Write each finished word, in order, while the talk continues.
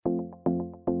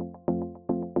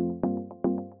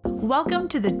Welcome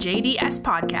to the JDS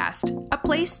podcast, a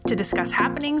place to discuss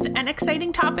happenings and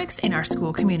exciting topics in our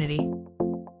school community.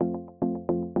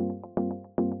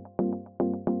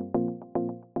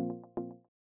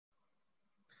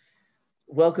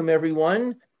 Welcome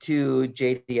everyone to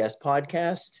JDS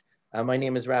podcast. My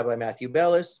name is Rabbi Matthew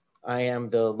Bellis. I am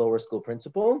the lower school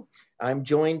principal. I'm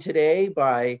joined today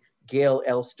by Gail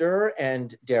Elster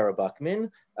and Dara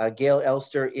Buckman. Gail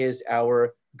Elster is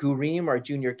our Gurim, our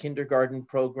junior kindergarten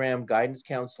program guidance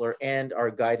counselor and our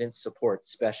guidance support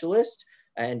specialist.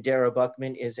 And Dara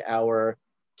Buckman is our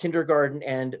kindergarten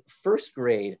and first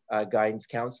grade guidance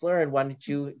counselor. And why don't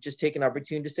you just take an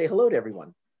opportunity to say hello to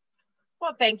everyone?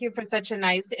 Well, thank you for such a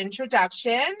nice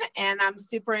introduction. And I'm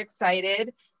super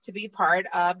excited to be part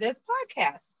of this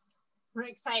podcast. We're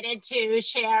excited to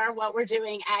share what we're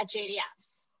doing at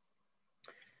JDS.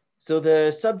 So the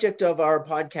subject of our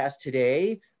podcast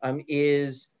today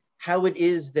is how it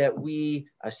is that we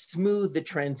smooth the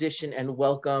transition and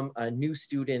welcome new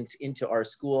students into our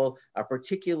school,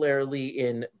 particularly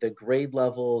in the grade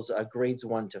levels, grades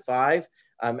 1 to 5.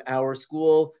 Our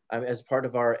school, as part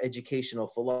of our educational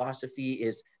philosophy,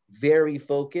 is very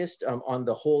focused on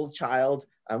the whole child,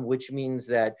 which means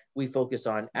that we focus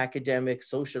on academic,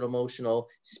 social, emotional,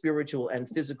 spiritual, and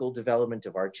physical development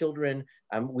of our children.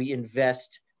 We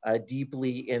invest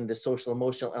deeply in the social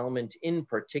emotional element in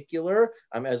particular,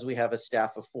 as we have a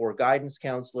staff of 4 guidance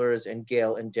counselors, and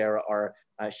Gail and Dara are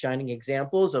shining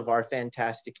examples of our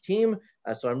fantastic team.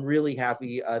 So I'm really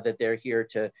happy that they're here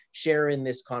to share in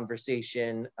this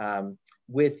conversation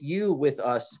with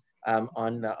us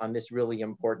on this really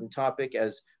important topic,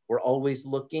 as we're always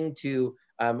looking to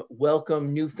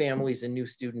welcome new families and new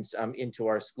students into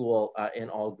our school in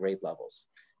all grade levels.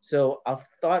 So I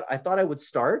thought I would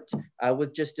start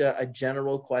with just a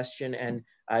general question, and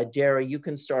Dara, you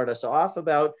can start us off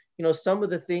about some of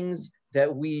the things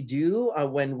that we do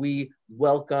when we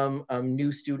welcome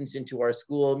new students into our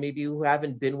school, maybe who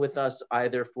haven't been with us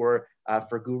either for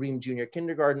Gurim Junior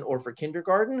Kindergarten or for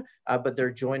kindergarten, but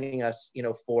they're joining us,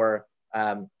 for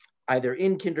either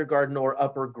in kindergarten or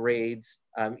upper grades,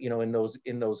 in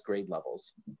those grade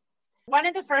levels. One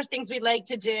of the first things we like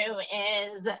to do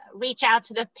is reach out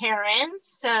to the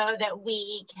parents so that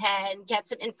we can get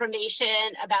some information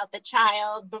about the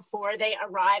child before they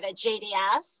arrive at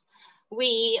JDS.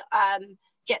 We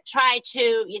try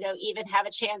to, even have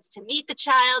a chance to meet the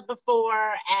child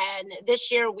before. And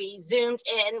this year we Zoomed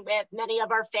in with many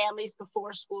of our families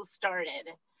before school started.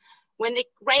 When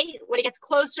it gets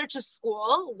closer to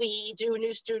school, we do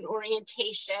new student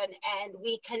orientation and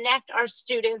we connect our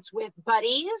students with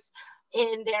buddies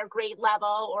in their grade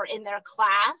level or in their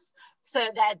class so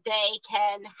that they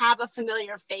can have a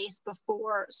familiar face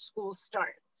before school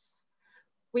starts.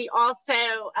 We also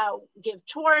give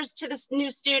tours to the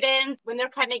new students when they're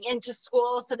coming into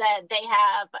school so that they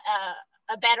have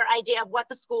a better idea of what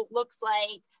the school looks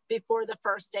like before the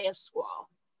first day of school.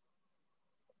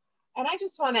 And I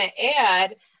just want to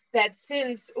add that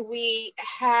since we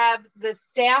have the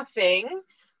staffing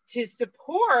to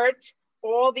support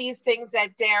all these things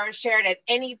that Dara shared at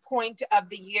any point of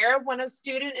the year when a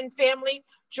student and family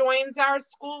joins our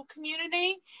school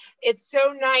community, it's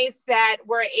so nice that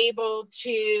we're able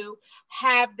to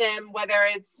have them, whether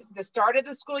it's the start of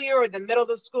the school year or the middle of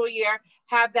the school year,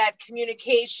 have that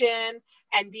communication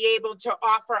and be able to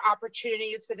offer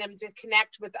opportunities for them to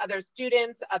connect with other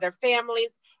students, other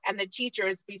families, and the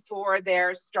teachers before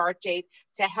their start date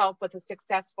to help with a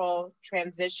successful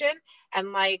transition.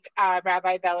 And like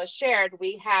Rabbi Bella shared,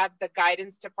 we have the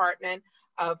guidance department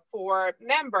of 4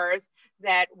 members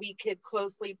that we could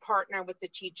closely partner with the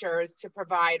teachers to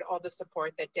provide all the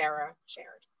support that Dara shared.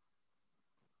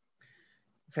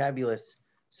 Fabulous.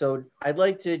 So I'd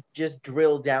like to just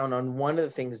drill down on one of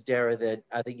the things, Dara, that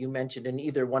you mentioned, and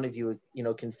either one of you,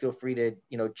 can feel free to,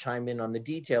 chime in on the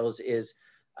details, is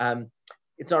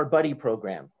it's our buddy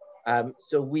program.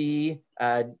 So we,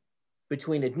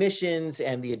 between admissions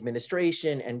and the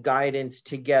administration and guidance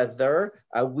together,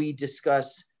 we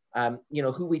discuss,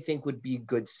 who we think would be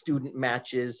good student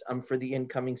matches for the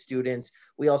incoming students.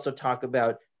 We also talk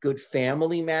about good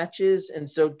family matches. And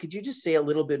so could you just say a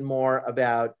little bit more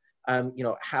about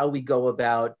how we go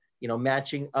about,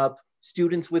 matching up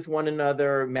students with one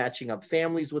another, matching up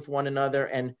families with one another,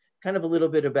 and kind of a little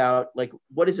bit about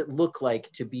what does it look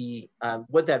like to be,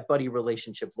 what that buddy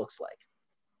relationship looks like?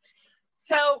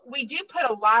 So we do put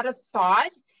a lot of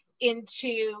thought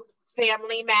into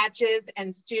family matches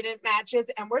and student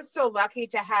matches, and we're so lucky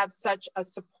to have such a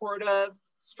supportive,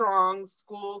 strong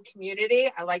school community.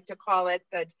 I like to call it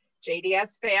the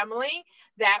JDS family,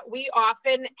 that we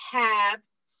often have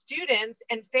students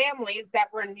and families that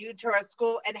were new to our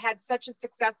school and had such a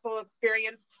successful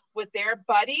experience with their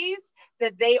buddies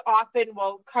that they often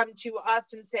will come to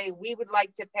us and say, we would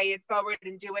like to pay it forward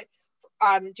and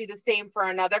do the same for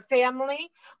another family.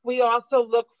 We also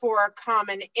look for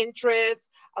common interests.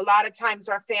 A lot of times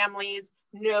our families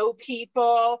know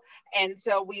people, and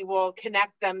so we will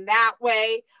connect them that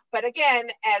way. But again,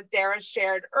 as Dara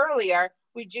shared earlier,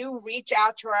 we do reach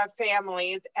out to our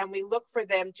families and we look for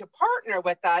them to partner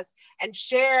with us and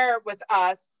share with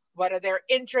us what are their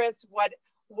interests,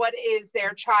 what is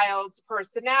their child's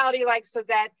personality like, so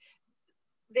that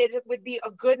it would be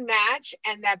a good match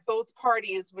and that both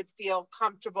parties would feel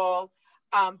comfortable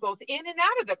both in and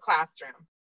out of the classroom.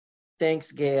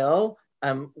 Thanks, Gail.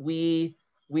 We've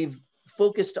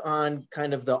focused on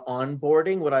kind of the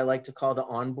onboarding, what I like to call the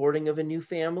onboarding of a new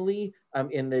family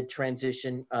in the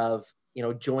transition of,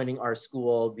 joining our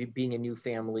school, being a new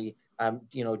family,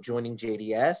 joining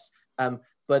JDS.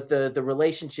 But the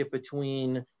relationship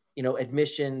between,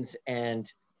 admissions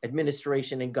and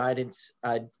administration and guidance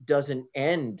doesn't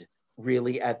end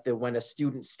really when a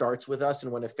student starts with us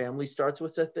and when a family starts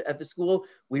with us at the school.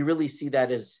 We really see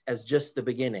that as just the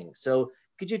beginning. So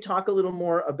could you talk a little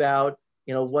more about,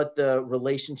 what the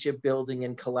relationship building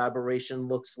and collaboration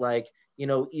looks like,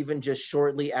 even just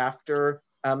shortly after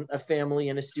a family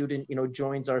and a student,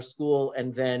 joins our school,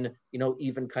 and then,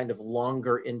 even kind of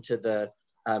longer into the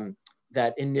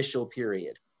that initial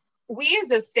period? We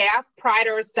as a staff pride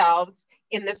ourselves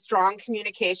in the strong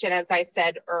communication, as I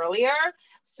said earlier.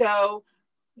 So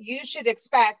you should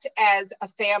expect, as a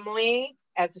family,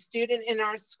 as a student in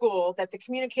our school, that the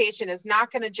communication is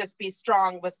not going to just be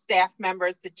strong with staff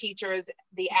members, the teachers,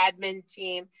 the admin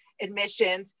team,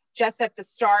 admissions, just at the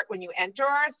start when you enter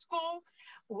our school.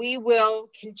 We will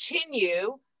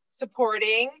continue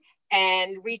supporting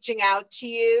and reaching out to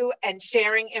you and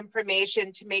sharing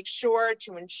information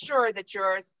to ensure that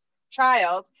your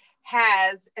child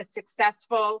has a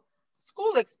successful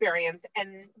school experience.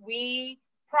 And we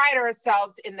pride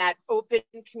ourselves in that open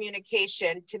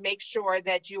communication to make sure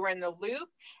that you are in the loop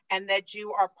and that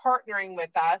you are partnering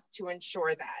with us to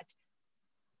ensure that.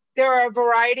 There are a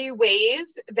variety of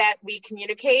ways that we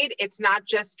communicate. It's not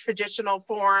just traditional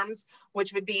forms,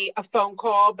 which would be a phone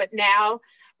call, but now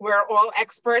we're all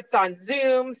experts on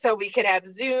Zoom, so we could have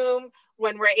Zoom.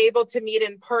 When we're able to meet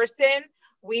in person,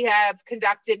 we have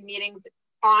conducted meetings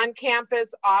on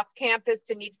campus, off campus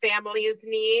to meet families'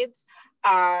 needs.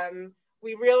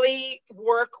 We really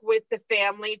work with the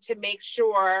family to make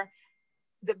sure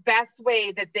the best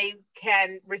way that they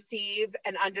can receive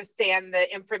and understand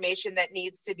the information that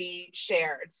needs to be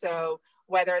shared. So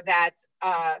whether that's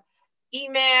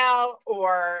email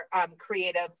or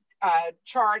creative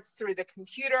charts through the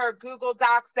computer, Google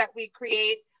Docs that we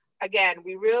create. Again,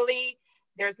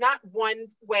 there's not one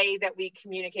way that we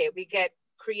communicate. We get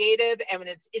creative, and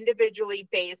it's individually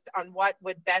based on what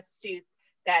would best suit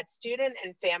that student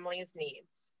and family's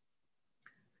needs.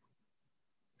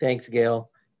 Thanks, Gail.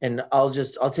 And I'll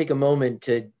take a moment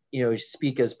to,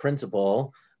 speak as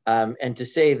principal and to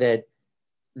say that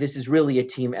this is really a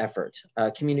team effort.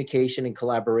 Communication and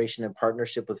collaboration and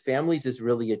partnership with families is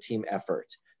really a team effort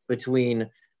between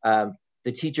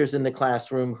the teachers in the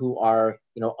classroom who are,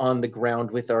 on the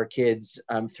ground with our kids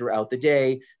throughout the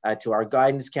day, to our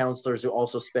guidance counselors who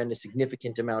also spend a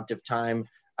significant amount of time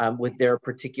with their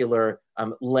particular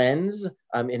lens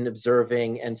in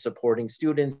observing and supporting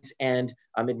students, and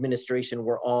administration.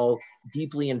 We're all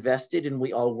deeply invested, and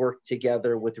we all work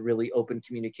together with really open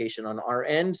communication on our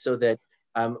end so that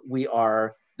we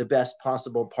are the best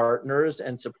possible partners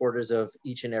and supporters of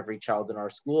each and every child in our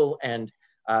school. And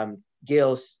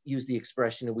Gail used the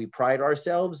expression, we pride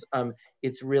ourselves.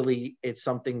 It's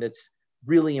something that's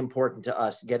really important to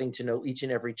us, getting to know each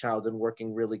and every child and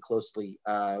working really closely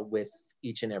with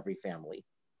each and every family.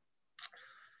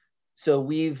 So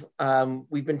we've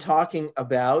been talking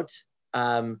about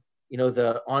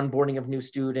the onboarding of new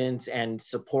students and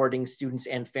supporting students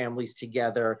and families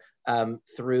together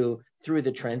through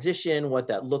the transition, what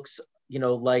that looks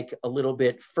like a little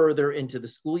bit further into the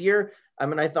school year.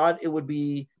 And I thought it would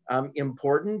be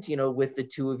important, with the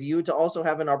two of you to also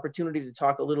have an opportunity to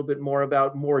talk a little bit more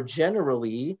about more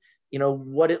generally,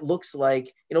 what it looks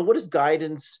like, what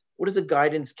does a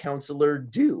guidance counselor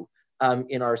do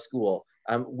in our school?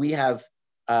 We have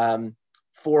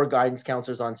 4 guidance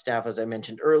counselors on staff, as I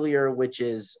mentioned earlier, which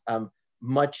is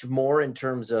much more in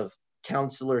terms of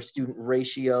counselor-student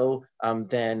ratio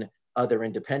than other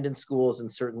independent schools and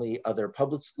certainly other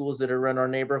public schools that are in our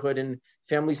neighborhood. And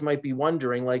families might be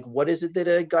wondering, like, what is it that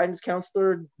a guidance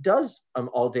counselor does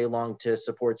all day long to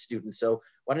support students? So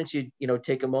why don't you,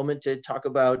 take a moment to talk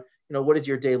about, what does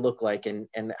your day look like and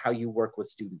how you work with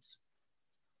students?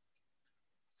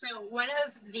 So one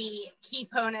of the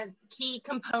key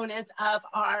components of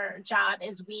our job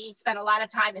is we spend a lot of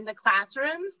time in the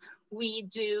classrooms. We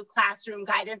do classroom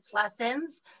guidance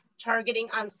lessons, targeting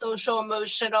on social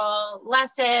emotional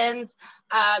lessons,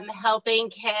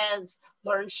 helping kids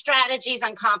learn strategies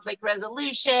on conflict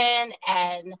resolution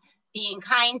and being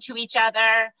kind to each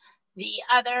other. The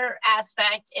other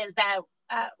aspect is that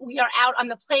we are out on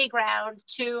the playground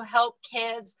to help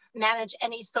kids manage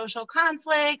any social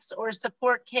conflicts or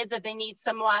support kids if they need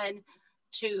someone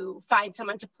to find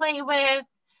someone to play with.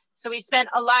 So we spend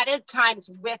a lot of times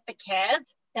with the kids.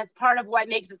 That's part of what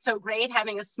makes it so great,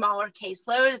 having a smaller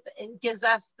caseload. It gives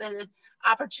us the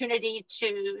opportunity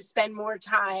to spend more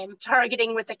time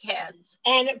targeting with the kids.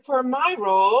 And for my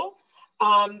role,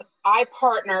 I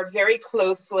partner very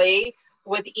closely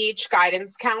with each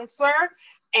guidance counselor,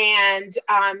 and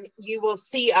you will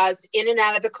see us in and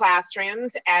out of the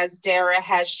classrooms, as Dara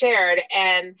has shared.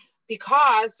 And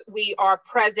because we are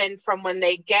present from when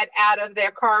they get out of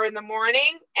their car in the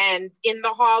morning and in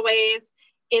the hallways,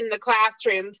 in the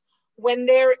classrooms, when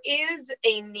there is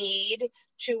a need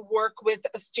to work with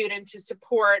a student to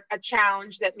support a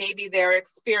challenge that maybe they're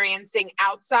experiencing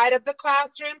outside of the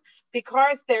classroom,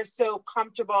 because they're so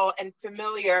comfortable and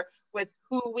familiar with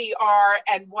who we are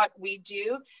and what we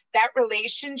do, that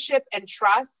relationship and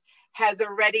trust has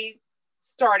already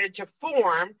started to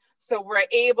form. So we're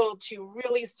able to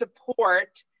really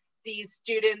support these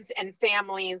students and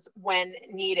families when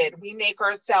needed. We make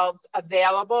ourselves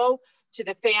available to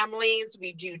the families.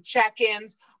 We do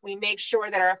check-ins. We make sure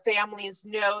that our families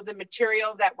know the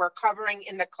material that we're covering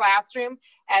in the classroom.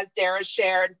 As Dara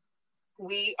shared,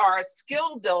 we are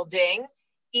skill building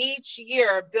each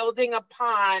year, building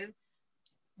upon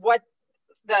what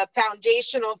the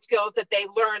foundational skills that they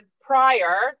learned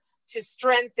prior to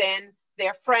strengthen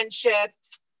their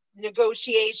friendships,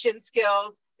 negotiation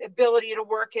skills, ability to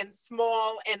work in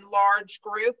small and large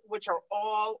group, which are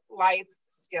all life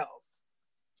skills.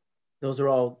 Those are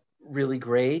all really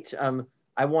great.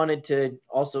 I wanted to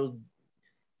also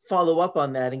follow up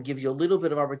on that and give you a little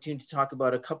bit of opportunity to talk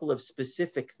about a couple of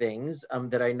specific things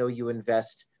that I know you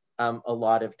invest a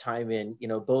lot of time in,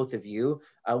 both of you.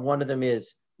 One of them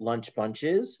is lunch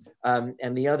bunches,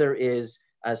 and the other is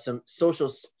some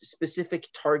specific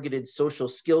targeted social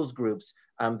skills groups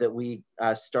that we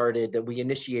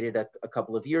initiated a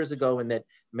couple of years ago, and that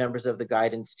members of the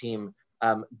guidance team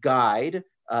guide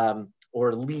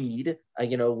or lead,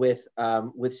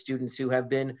 with students who have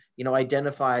been,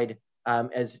 identified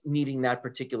as needing that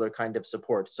particular kind of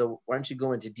support. So why don't you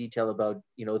go into detail about,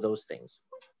 those things?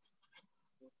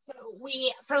 So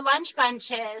for lunch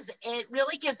bunches, it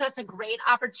really gives us a great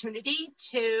opportunity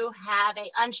to have an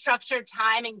unstructured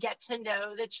time and get to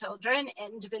know the children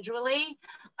individually.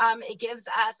 It gives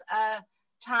us a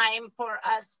time for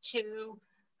us to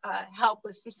help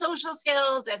with some social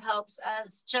skills. It helps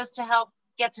us just to help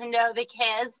get to know the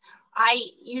kids. I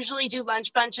usually do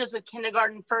lunch bunches with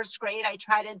kindergarten, first grade. I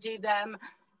try to do them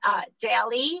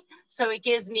daily. So it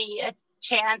gives me a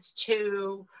chance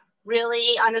to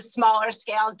really, on a smaller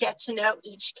scale, get to know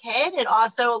each kid. It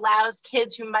also allows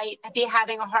kids who might be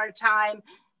having a hard time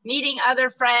meeting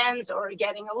other friends or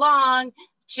getting along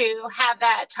to have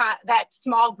that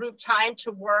small group time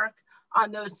to work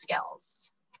on those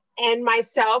skills. And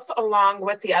myself, along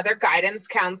with the other guidance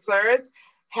counselors,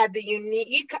 had the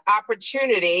unique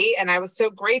opportunity, and I was so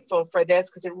grateful for this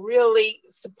because it really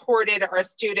supported our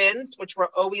students, which we're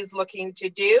always looking to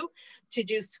do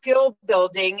skill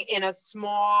building in a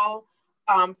small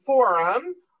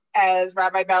forum, as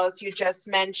Rabbi Bellis, you just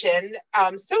mentioned,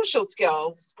 social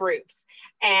skills groups.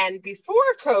 And before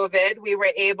COVID, we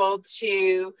were able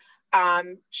to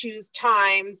choose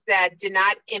times that did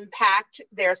not impact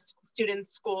their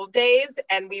students' school days,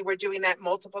 and we were doing that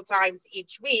multiple times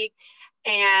each week.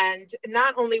 And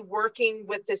not only working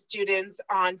with the students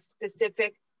on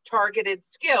specific targeted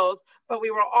skills, but we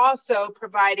were also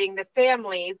providing the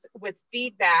families with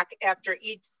feedback after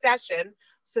each session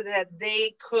so that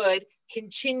they could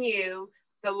continue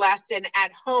the lesson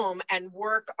at home and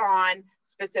work on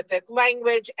specific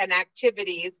language and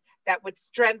activities that would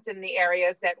strengthen the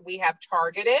areas that we have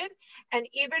targeted. And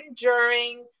even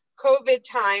during COVID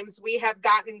times, we have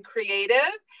gotten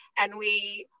creative, and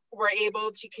we were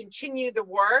able to continue the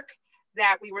work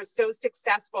that we were so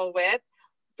successful with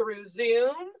through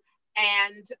Zoom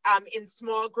and in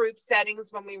small group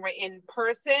settings when we were in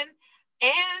person.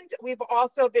 And we've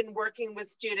also been working with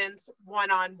students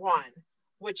one-on-one,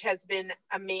 which has been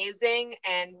amazing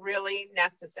and really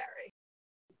necessary.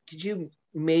 Could you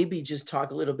maybe just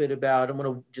talk a little bit about, I'm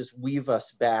going to just weave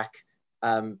us back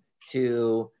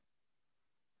to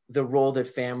the role that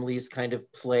families kind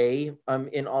of play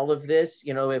in all of this.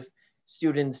 You know, if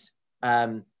students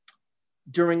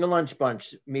during a lunch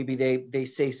bunch, maybe they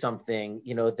say something,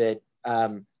 you know, that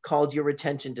called your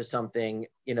attention to something,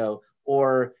 you know,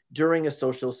 or during a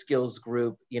social skills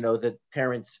group, you know, that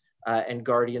parents and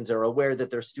guardians are aware that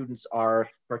their students are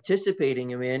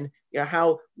participating in, you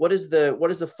know, what does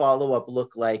the follow-up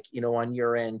look like, you know, on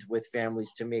your end with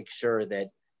families to make sure that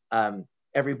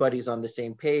everybody's on the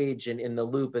same page and in the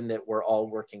loop and that we're all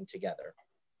working together?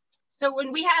 So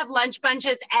when we have lunch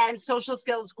bunches and social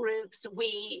skills groups,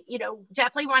 we, you know,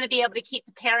 definitely want to be able to keep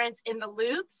the parents in the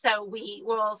loop. So we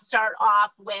will start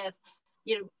off with,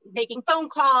 you know, making phone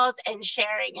calls and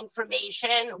sharing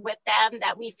information with them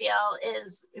that we feel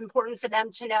is important for them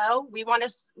to know. We want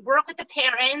to work with the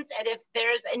parents, and if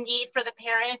there's a need for the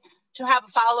parent to have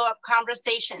a follow-up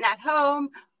conversation at home,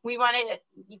 we want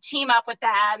to team up with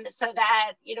them so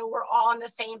that, you know, we're all on the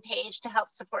same page to help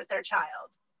support their child.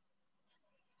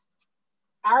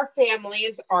 Our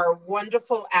families are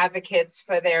wonderful advocates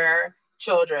for their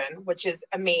children, which is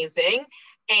amazing.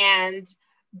 And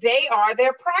they are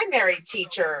their primary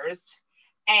teachers.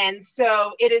 And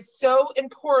so it is so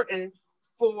important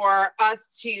for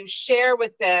us to share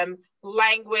with them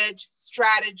language,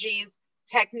 strategies,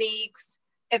 techniques,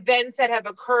 events that have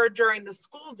occurred during the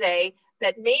school day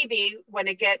that maybe when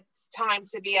it gets time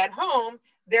to be at home,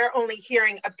 they're only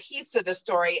hearing a piece of the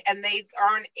story and they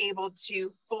aren't able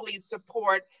to fully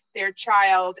support their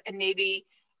child and maybe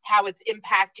how it's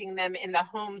impacting them in the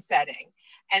home setting.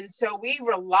 And so we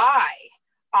rely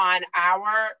on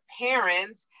our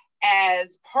parents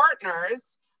as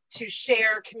partners to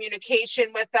share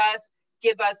communication with us,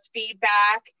 give us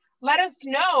feedback, let us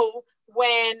know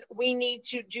when we need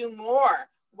to do more,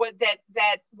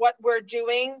 what we're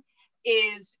doing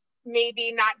is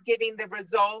maybe not giving the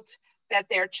result that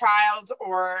their child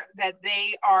or that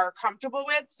they are comfortable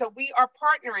with. So we are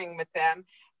partnering with them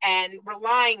and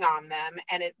relying on them.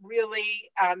 And it really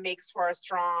makes for a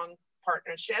strong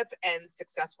partnership and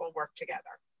successful work together.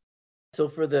 So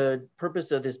for the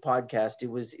purpose of this podcast, it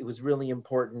was really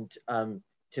important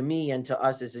to me and to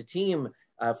us as a team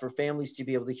for families to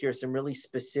be able to hear some really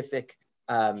specific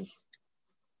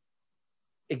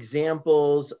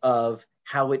examples of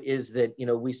how it is that, you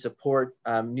know, we support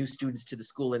new students to the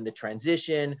school in the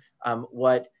transition,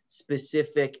 what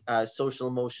specific social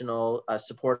emotional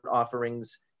support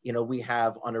offerings, you know, we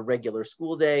have on a regular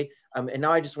school day. And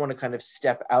now I just want to kind of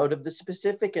step out of the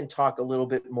specific and talk a little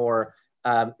bit more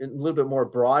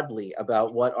broadly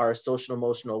about what our social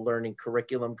emotional learning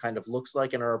curriculum kind of looks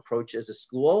like and our approach as a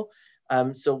school.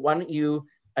 So why don't you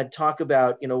talk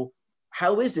about, you know,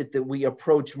 how is it that we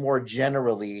approach more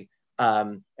generally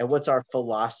and what's our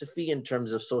philosophy in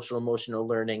terms of social emotional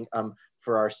learning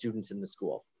for our students in the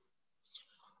school?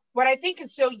 What I think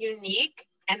is so unique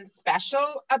and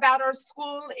special about our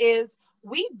school is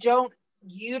we don't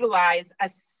utilize a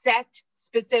set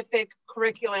specific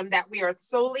curriculum that we are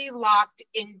solely locked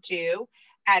into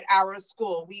at our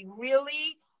school. We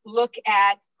really look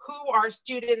at who our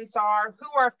students are,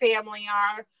 who our family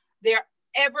are, their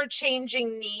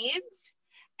ever-changing needs.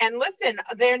 And listen,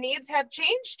 their needs have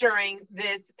changed during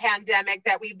this pandemic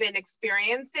that we've been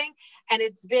experiencing. And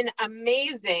it's been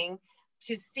amazing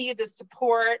to see the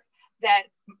support that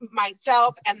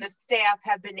myself and the staff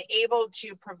have been able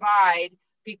to provide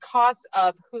because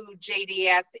of who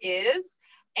JDS is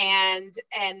and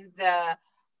the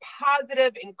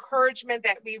positive encouragement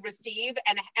that we receive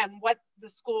and what the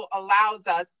school allows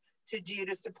us to do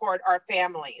to support our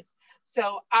families.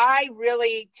 So I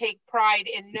really take pride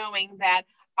in knowing that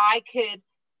I could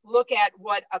look at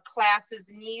what a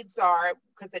class's needs are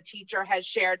because a teacher has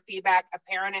shared feedback, a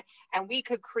parent, and we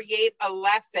could create a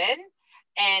lesson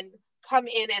and come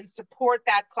in and support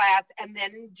that class and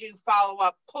then do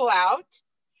follow-up pull-out.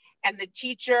 And the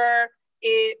teacher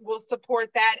will support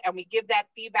that and we give that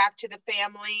feedback to the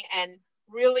family and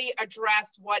really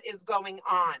address what is going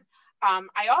on.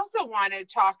 I also want to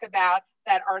talk about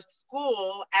that our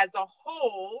school as a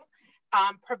whole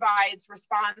provides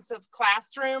responsive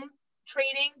classroom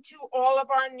training to all of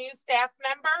our new staff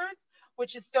members,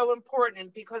 which is so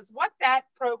important because what that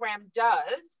program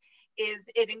does is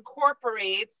it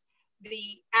incorporates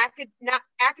the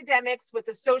academics with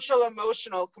the social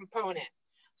emotional component.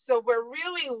 So we're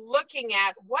really looking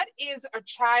at what is a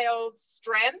child's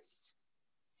strengths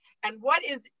and what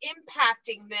is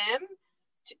impacting them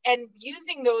and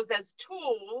using those as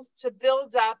tools to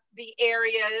build up the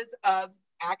areas of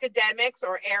academics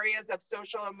or areas of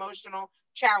social emotional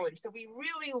challenge. So we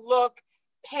really look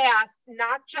past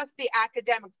not just the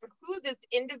academics, but who this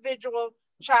individual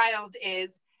child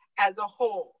is as a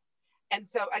whole. And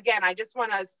so again, I just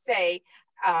want to say,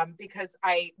 because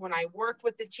when I worked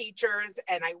with the teachers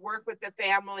and I work with the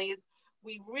families,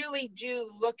 we really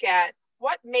do look at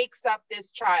what makes up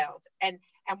this child, and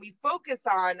we focus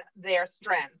on their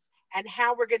strengths and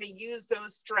how we're going to use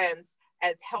those strengths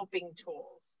as helping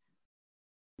tools.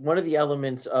 One of the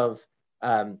elements of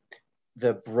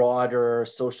the broader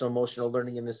social emotional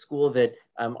learning in the school that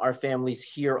our families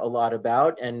hear a lot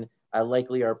about, and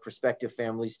likely our prospective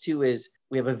families too, is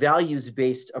we have a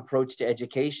values-based approach to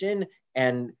education.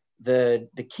 And the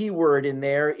key word in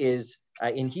there is,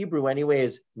 in Hebrew anyway,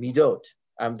 is midot.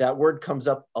 That word comes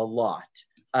up a lot.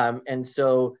 And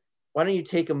so why don't you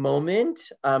take a moment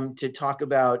to talk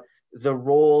about the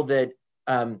role that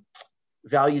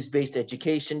values-based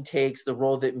education takes, the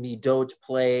role that midot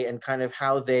play, and kind of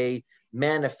how they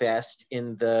manifest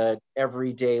in the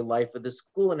everyday life of the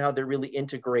school, and how they're really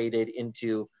integrated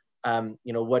into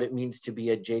what it means to be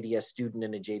a JDS student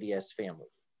and a JDS family.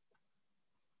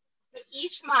 So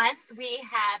each month we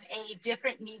have a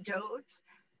different midot,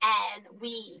 and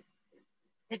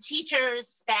the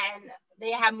teachers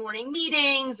they have morning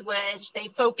meetings, which they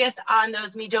focus on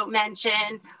those midot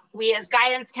mentioned. We as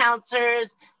guidance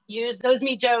counselors use those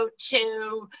midot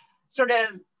to sort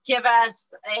of give us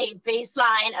a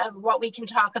baseline of what we can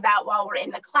talk about while we're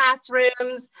in the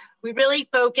classrooms. We really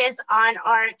focus on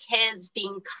our kids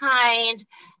being kind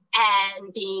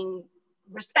and being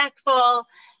respectful,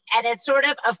 and it's sort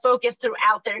of a focus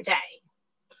throughout their day.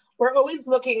 We're always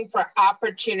looking for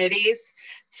opportunities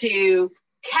to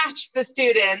catch the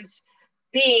students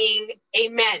being a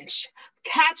mensch,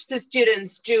 catch the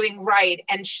students doing right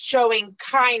and showing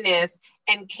kindness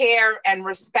and care and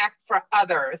respect for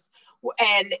others.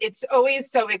 And it's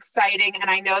always so exciting. And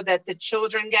I know that the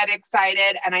children get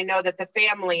excited, and I know that the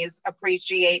families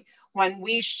appreciate when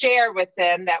we share with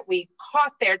them that we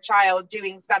caught their child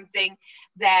doing something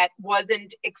that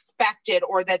wasn't expected,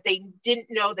 or that they didn't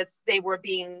know that they were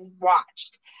being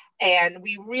watched. And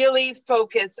we really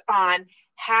focus on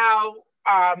how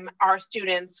our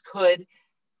students could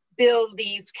build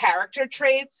these character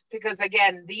traits, because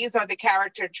again, these are the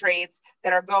character traits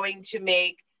that are going to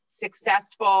make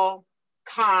successful,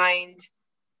 kind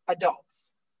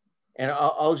adults. And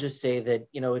I'll just say that,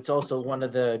 it's also one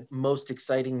of the most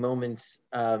exciting moments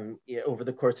over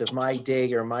the course of my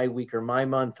day or my week or my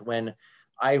month when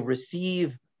I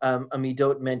receive a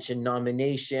midot mention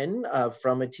nomination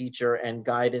from a teacher and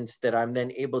guidance that I'm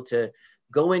then able to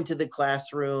go into the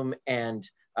classroom and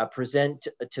present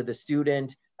to the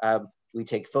student. We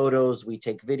take photos, we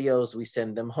take videos, we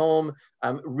send them home,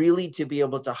 really to be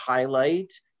able to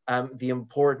highlight the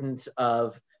importance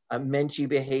of Menschy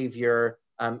behavior,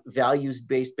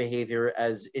 values-based behavior,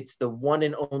 as it's the one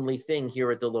and only thing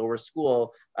here at the lower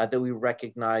school that we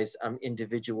recognize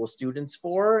individual students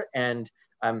for. And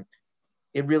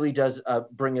it really does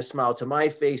bring a smile to my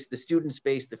face, the student's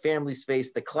face, the family's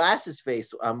face, the class's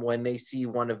face when they see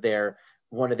one of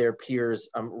their peers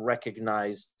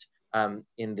recognized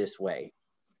in this way.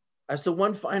 So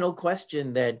one final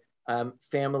question that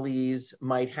families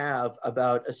might have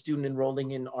about a student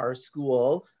enrolling in our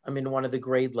school in one of the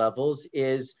grade levels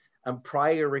is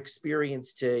prior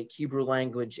experience to Hebrew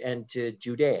language and to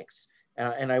Judaics.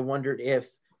 And I wondered if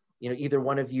either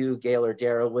one of you, Gail or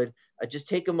Dara, would just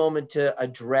take a moment to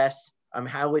address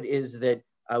how it is that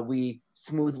we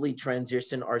smoothly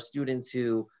transition our students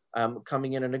who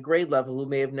coming in on a grade level who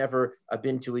may have never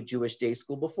been to a Jewish day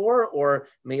school before, or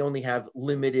may only have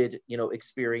limited,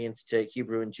 experience to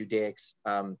Hebrew and Judaics,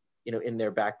 in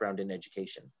their background in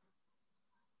education.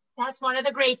 That's one of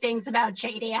the great things about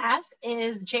JDS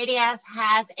is JDS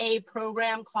has a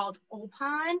program called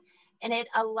Ulpan, and it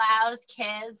allows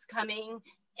kids coming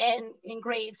in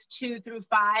grades 2 through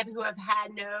 5 who have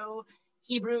had no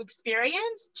Hebrew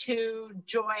experience to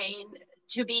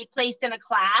be placed in a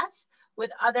class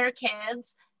with other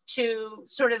kids to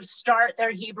sort of start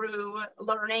their Hebrew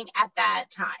learning at that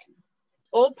time.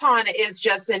 Ulpan is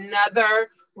just another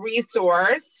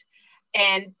resource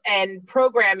and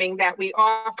programming that we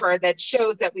offer that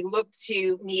shows that we look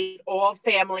to meet all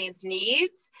families'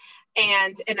 needs,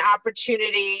 and an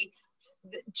opportunity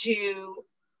to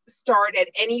start at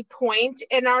any point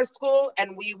in our school,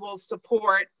 and we will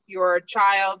support your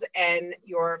child and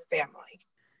your family.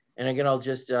 And again, I'll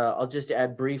just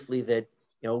add briefly that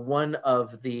one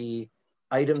of the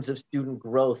items of student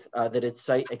growth that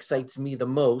excites me the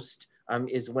most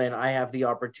is when I have the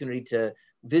opportunity to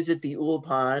visit the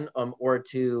Ulpan or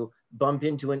to bump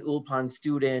into an Ulpan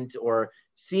student or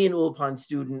see an Ulpan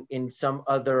student in some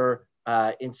other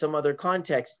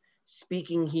context,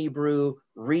 speaking Hebrew,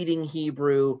 reading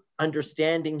Hebrew,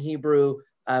 understanding Hebrew,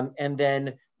 and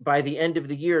then by the end of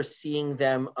the year, seeing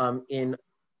them in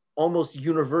almost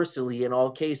universally in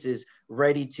all cases,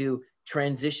 ready to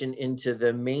transition into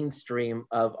the mainstream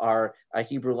of our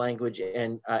Hebrew language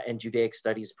and Judaic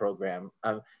studies program.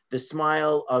 The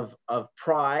smile of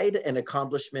pride and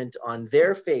accomplishment on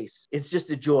their face, it's just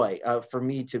a joy for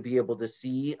me to be able to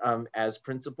see as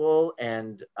principal,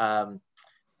 and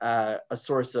a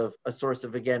source of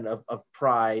again of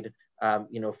pride,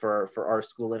 for our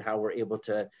school, and how we're able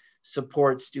to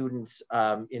support students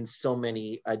in so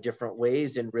many different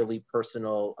ways, in really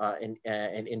personal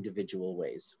and individual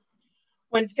ways.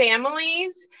 When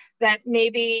families that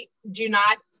maybe do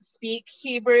not speak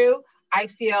Hebrew, I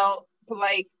feel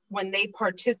like when they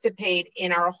participate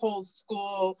in our whole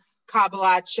school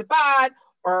Kabbalat Shabbat,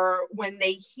 or when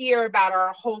they hear about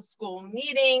our whole school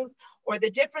meetings, or the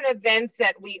different events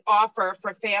that we offer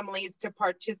for families to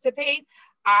participate,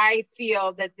 I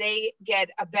feel that they get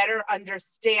a better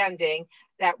understanding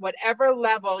that whatever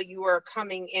level you are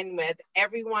coming in with,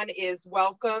 everyone is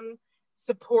welcome,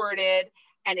 supported,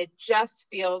 and it just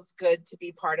feels good to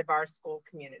be part of our school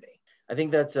community. I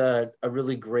think that's a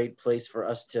really great place for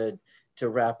us to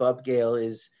wrap up, Gail,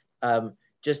 is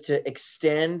just to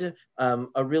extend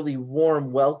a really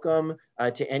warm welcome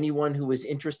to anyone who is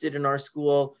interested in our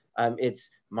school.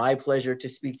 It's my pleasure to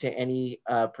speak to any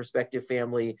prospective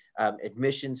family,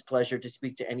 admissions pleasure to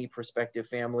speak to any prospective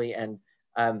family. And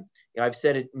I've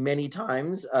said it many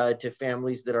times to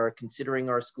families that are considering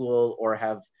our school or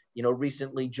have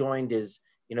recently joined, is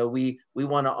we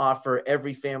want to offer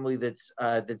every family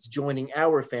that's joining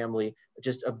our family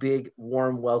just a big,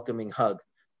 warm, welcoming hug,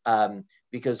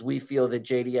 because we feel that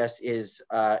JDS is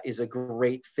a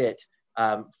great fit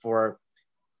for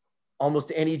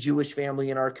almost any Jewish family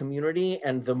in our community.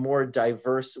 And the more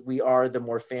diverse we are, the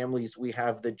more families we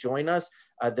have that join us,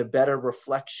 the better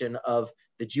reflection of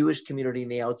the Jewish community in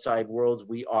the outside world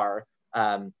we are,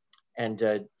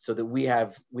 so that we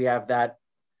have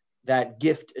that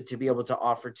gift to be able to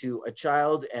offer to a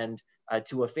child and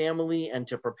to a family, and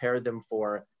to prepare them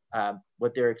for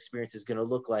what their experience is going to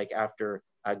look like after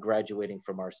graduating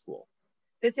from our school.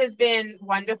 This has been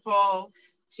wonderful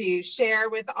to share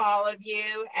with all of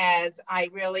you, as I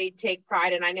really take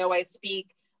pride, and I know I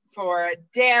speak for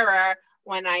Dara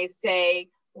when I say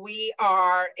we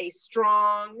are a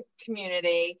strong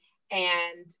community,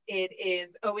 and it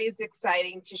is always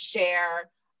exciting to share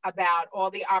about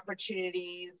all the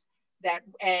opportunities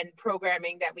and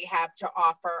programming that we have to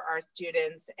offer our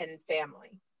students and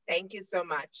family. Thank you so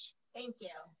much. Thank you.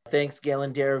 Thanks, Gail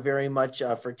and Dara, very much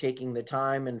for taking the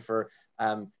time and for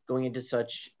going into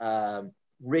such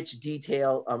rich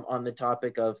detail on the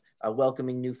topic of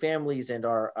welcoming new families and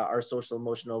our social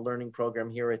emotional learning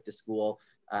program here at the school.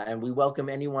 And we welcome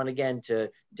anyone again to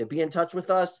be in touch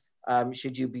with us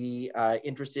should you be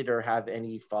interested or have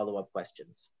any follow-up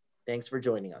questions. Thanks for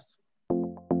joining us.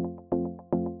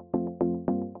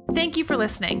 Thank you for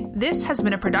listening. This has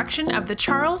been a production of the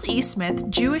Charles E. Smith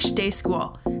Jewish Day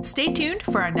School. Stay tuned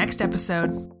for our next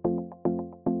episode.